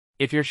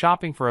If you're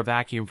shopping for a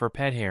vacuum for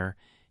pet hair,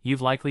 you've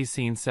likely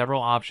seen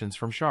several options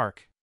from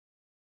Shark.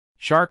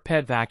 Shark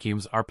pet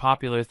vacuums are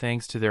popular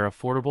thanks to their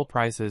affordable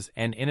prices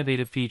and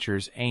innovative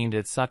features aimed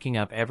at sucking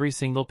up every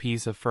single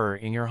piece of fur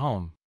in your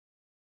home.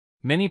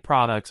 Many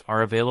products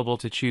are available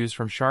to choose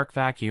from Shark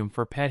Vacuum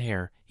for pet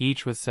hair,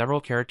 each with several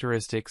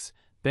characteristics,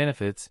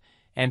 benefits,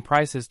 and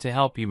prices to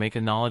help you make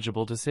a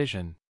knowledgeable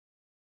decision.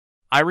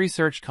 I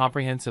researched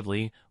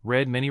comprehensively,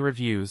 read many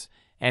reviews,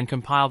 and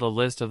compiled a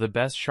list of the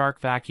best Shark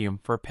Vacuum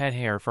for pet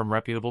hair from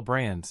reputable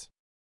brands.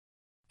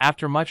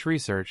 After much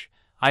research,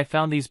 I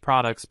found these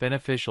products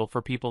beneficial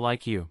for people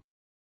like you.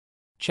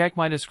 Check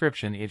my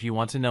description if you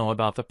want to know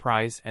about the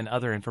price and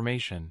other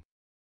information.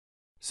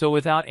 So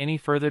without any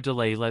further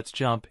delay, let's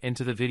jump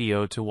into the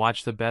video to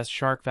watch the best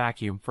Shark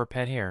Vacuum for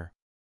pet hair.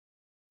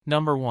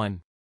 Number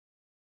 1.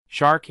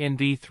 Shark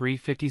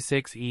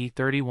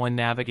NV356E31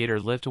 Navigator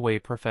Lift-Away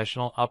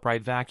Professional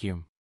Upright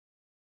Vacuum.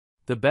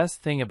 The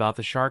best thing about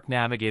the Shark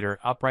Navigator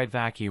Upright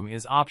Vacuum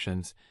is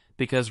options,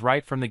 because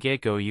right from the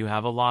get-go you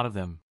have a lot of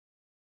them.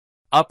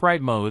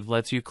 Upright mode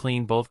lets you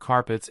clean both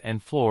carpets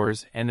and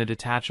floors, and the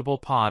detachable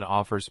pod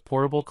offers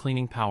portable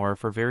cleaning power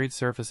for varied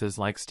surfaces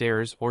like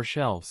stairs or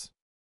shelves.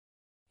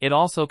 It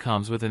also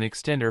comes with an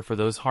extender for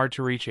those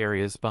hard-to-reach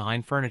areas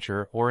behind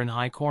furniture or in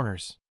high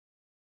corners.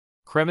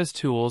 Crevice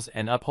tools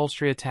and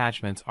upholstery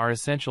attachments are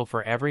essential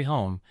for every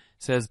home,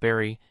 says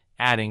Barry,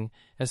 adding,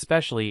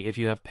 especially if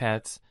you have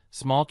pets,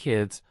 small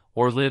kids,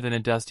 or live in a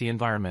dusty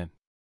environment.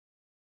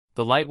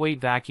 The lightweight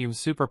vacuum's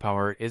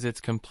superpower is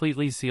its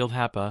completely sealed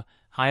HEPA,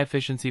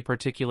 high-efficiency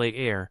particulate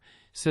air,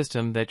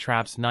 system that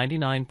traps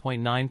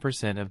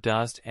 99.9% of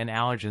dust and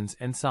allergens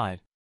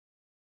inside.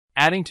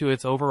 Adding to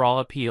its overall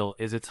appeal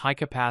is its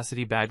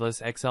high-capacity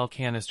bagless XL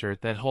canister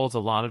that holds a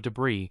lot of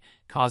debris,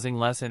 causing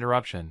less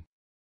interruption.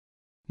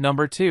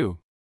 Number 2.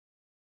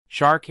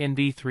 Shark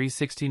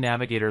NV360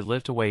 Navigator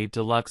Lift-Away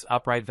Deluxe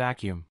Upright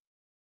Vacuum.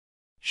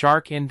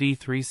 Shark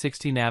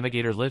NV360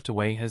 Navigator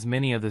Lift-Away has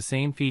many of the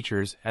same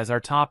features as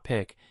our top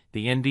pick,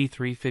 the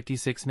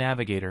NV356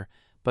 Navigator,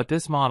 but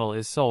this model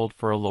is sold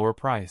for a lower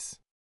price.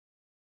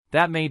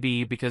 That may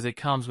be because it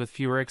comes with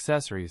fewer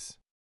accessories.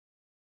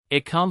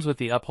 It comes with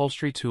the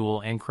upholstery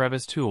tool and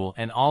crevice tool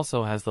and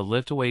also has the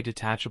lift-away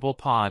detachable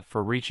pod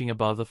for reaching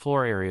above the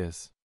floor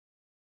areas.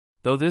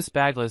 Though this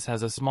bagless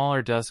has a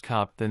smaller dust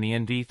cup than the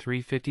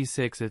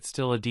NV356, it's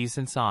still a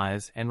decent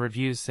size, and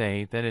reviews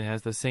say that it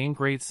has the same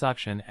great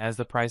suction as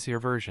the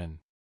pricier version.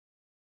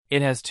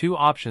 It has two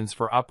options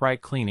for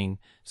upright cleaning: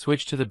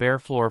 switch to the bare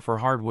floor for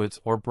hardwoods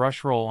or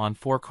brush roll on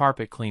for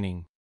carpet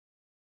cleaning.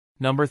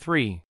 Number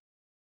 3.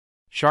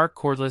 Shark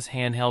Cordless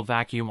Handheld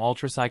Vacuum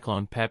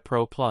Ultracyclone Pet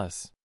Pro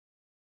Plus.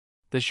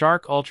 The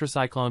Shark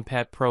Ultracyclone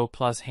Pet Pro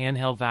Plus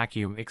handheld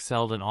vacuum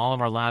excelled in all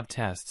of our lab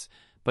tests,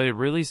 but it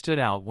really stood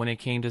out when it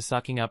came to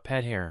sucking up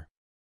pet hair.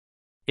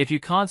 If you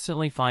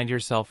constantly find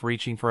yourself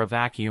reaching for a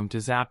vacuum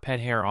to zap pet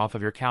hair off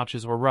of your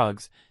couches or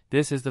rugs,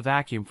 this is the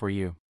vacuum for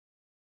you.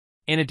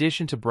 In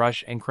addition to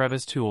brush and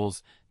crevice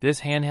tools, this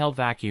handheld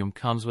vacuum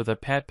comes with a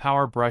pet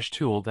power brush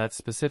tool that's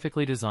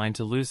specifically designed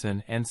to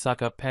loosen and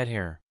suck up pet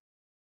hair.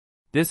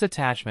 This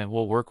attachment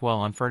will work well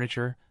on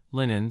furniture,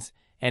 linens,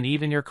 and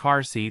even your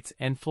car seats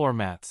and floor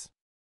mats.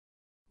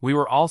 We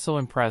were also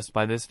impressed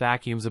by this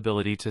vacuum's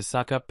ability to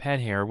suck up pet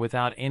hair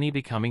without any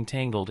becoming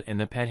tangled in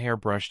the pet hair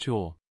brush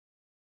tool.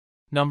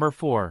 Number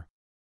 4.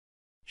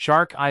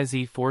 Shark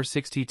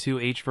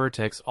IZ462H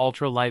Vertex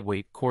Ultra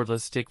Lightweight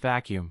Cordless Stick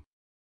Vacuum.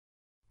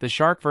 The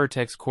Shark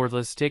Vertex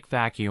Cordless Stick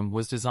Vacuum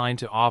was designed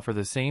to offer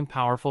the same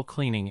powerful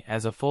cleaning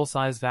as a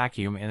full-size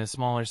vacuum in a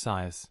smaller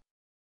size.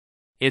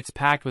 It's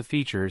packed with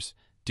features: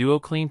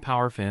 DuoClean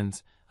power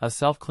fins, a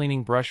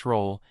self-cleaning brush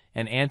roll,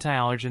 an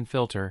anti-allergen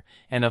filter,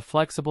 and a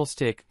flexible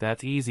stick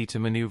that's easy to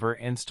maneuver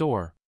and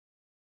store.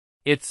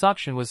 Its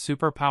suction was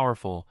super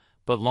powerful,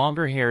 but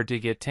longer hair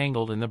did get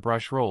tangled in the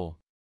brush roll.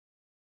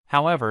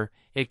 However,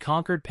 it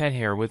conquered pet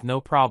hair with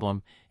no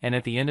problem, and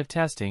at the end of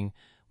testing,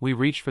 we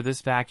reached for this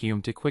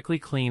vacuum to quickly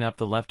clean up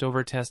the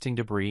leftover testing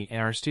debris in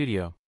our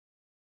studio.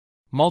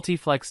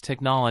 Multi-flex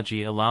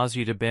technology allows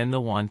you to bend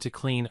the one to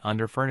clean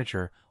under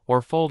furniture,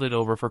 or fold it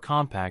over for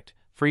compact,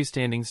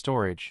 freestanding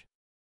storage.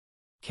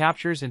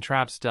 Captures and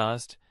traps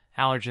dust,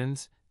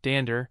 allergens,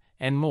 dander,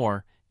 and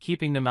more,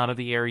 keeping them out of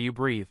the air you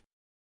breathe.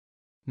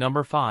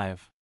 Number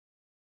 5.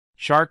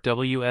 Shark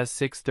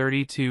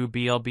WS632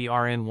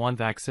 BLBRN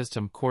OneVac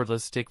System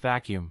Cordless Stick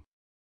Vacuum.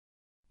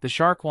 The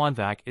Shark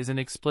OneVac isn't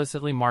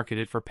explicitly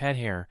marketed for pet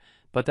hair,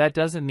 but that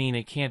doesn't mean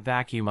it can't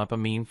vacuum up a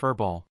mean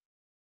furball.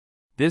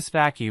 This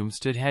vacuum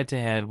stood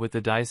head-to-head with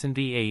the Dyson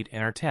V8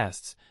 in our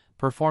tests,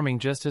 performing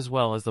just as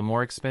well as the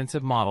more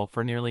expensive model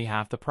for nearly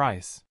half the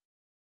price.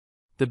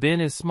 The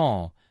bin is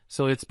small,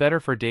 so it's better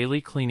for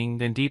daily cleaning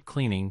than deep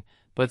cleaning,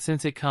 but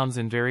since it comes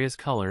in various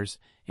colors,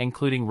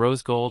 including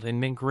rose gold and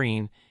mint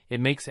green,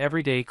 it makes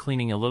everyday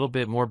cleaning a little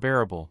bit more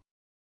bearable.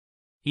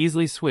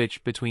 Easily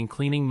switch between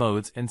cleaning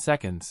modes in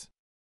seconds.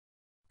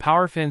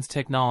 Power fins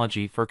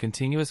technology for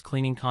continuous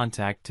cleaning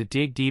contact to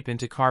dig deep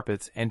into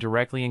carpets and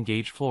directly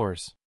engage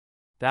floors.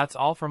 That's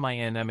all from my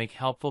end. I make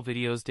helpful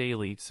videos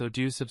daily, so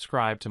do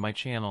subscribe to my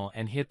channel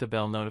and hit the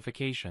bell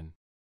notification.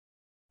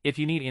 If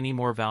you need any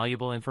more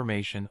valuable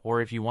information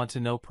or if you want to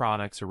know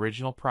product's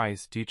original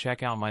price, do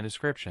check out my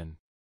description.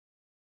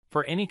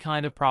 For any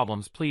kind of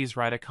problems, please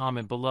write a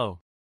comment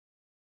below.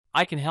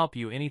 I can help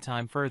you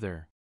anytime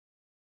further.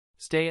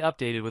 Stay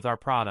updated with our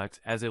product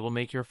as it will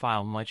make your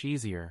file much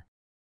easier.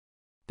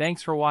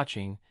 Thanks for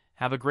watching.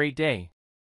 Have a great day.